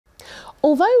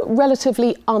Although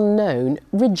relatively unknown,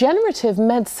 regenerative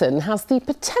medicine has the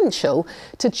potential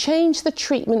to change the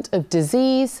treatment of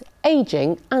disease,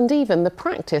 ageing, and even the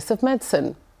practice of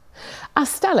medicine.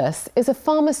 Astellas is a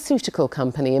pharmaceutical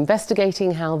company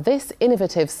investigating how this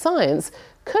innovative science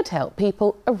could help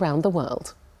people around the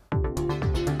world.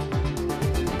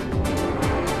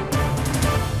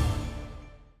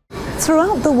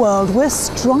 Throughout the world, we're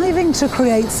striving to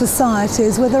create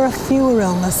societies where there are fewer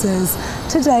illnesses.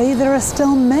 Today, there are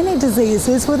still many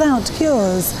diseases without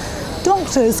cures.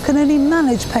 Doctors can only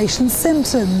manage patients'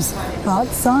 symptoms, but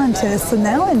scientists are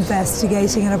now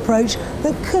investigating an approach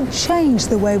that could change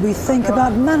the way we think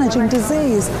about managing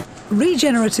disease.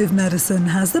 Regenerative medicine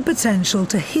has the potential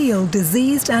to heal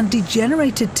diseased and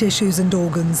degenerated tissues and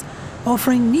organs,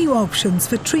 offering new options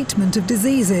for treatment of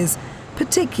diseases,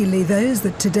 particularly those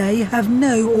that today have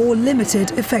no or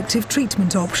limited effective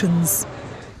treatment options.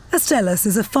 Astellas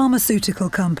is a pharmaceutical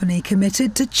company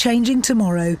committed to changing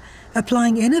tomorrow,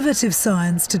 applying innovative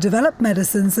science to develop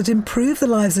medicines that improve the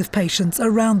lives of patients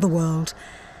around the world.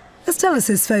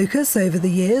 Astellas' focus over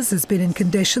the years has been in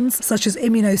conditions such as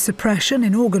immunosuppression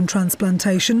in organ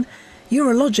transplantation,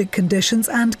 urologic conditions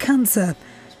and cancer.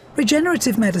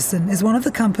 Regenerative medicine is one of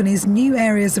the company's new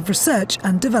areas of research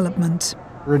and development.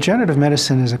 Regenerative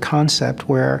medicine is a concept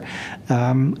where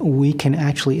we can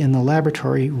actually, in the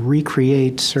laboratory,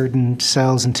 recreate certain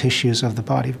cells and tissues of the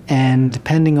body. And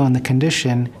depending on the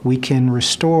condition, we can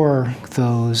restore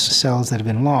those cells that have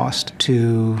been lost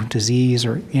to disease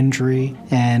or injury,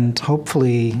 and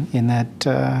hopefully in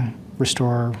that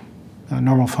restore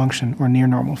normal function or near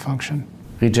normal function.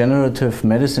 Regenerative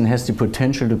medicine has the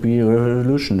potential to be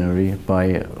revolutionary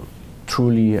by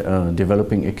truly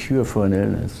developing a cure for an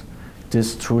illness.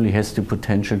 This truly has the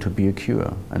potential to be a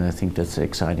cure, and I think that's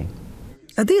exciting.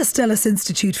 At the Astellas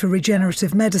Institute for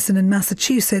Regenerative Medicine in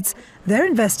Massachusetts, they're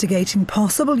investigating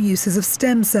possible uses of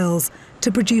stem cells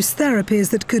to produce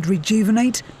therapies that could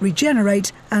rejuvenate,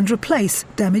 regenerate, and replace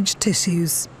damaged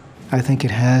tissues. I think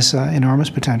it has enormous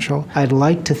potential. I'd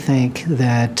like to think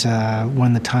that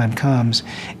when the time comes,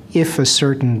 if a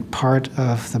certain part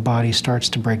of the body starts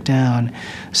to break down,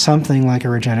 something like a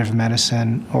regenerative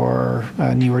medicine or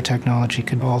a newer technology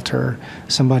could alter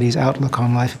somebody's outlook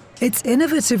on life. It's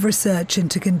innovative research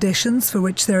into conditions for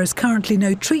which there is currently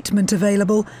no treatment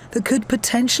available that could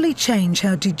potentially change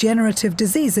how degenerative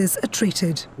diseases are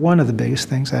treated. One of the biggest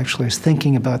things actually is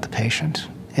thinking about the patient.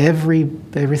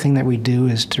 Everything that we do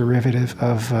is derivative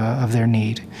of their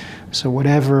need. So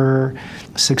whatever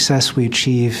success we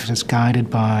achieve is guided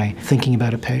by thinking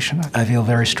about a patient. I feel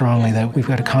very strongly that we've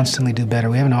got to constantly do better.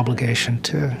 We have an obligation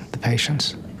to the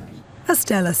patients.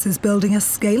 Astellas is building a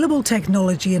scalable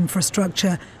technology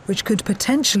infrastructure which could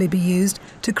potentially be used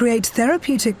to create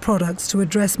therapeutic products to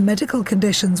address medical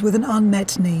conditions with an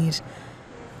unmet need.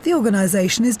 The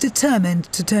organisation is determined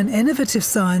to turn innovative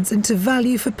science into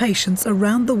value for patients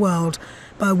around the world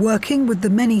by working with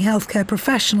the many healthcare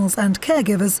professionals and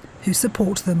caregivers who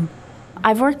support them.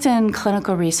 I've worked in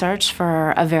clinical research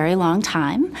for a very long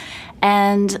time,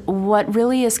 and what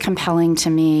really is compelling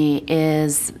to me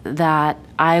is that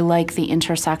I like the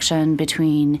intersection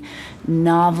between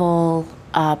novel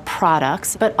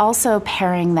products, but also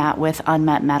pairing that with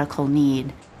unmet medical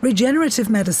need. Regenerative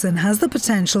medicine has the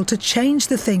potential to change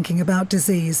the thinking about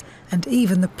disease and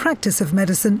even the practice of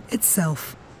medicine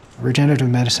itself. Regenerative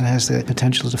medicine has the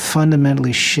potential to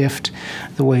fundamentally shift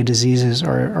the way diseases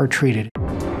are treated.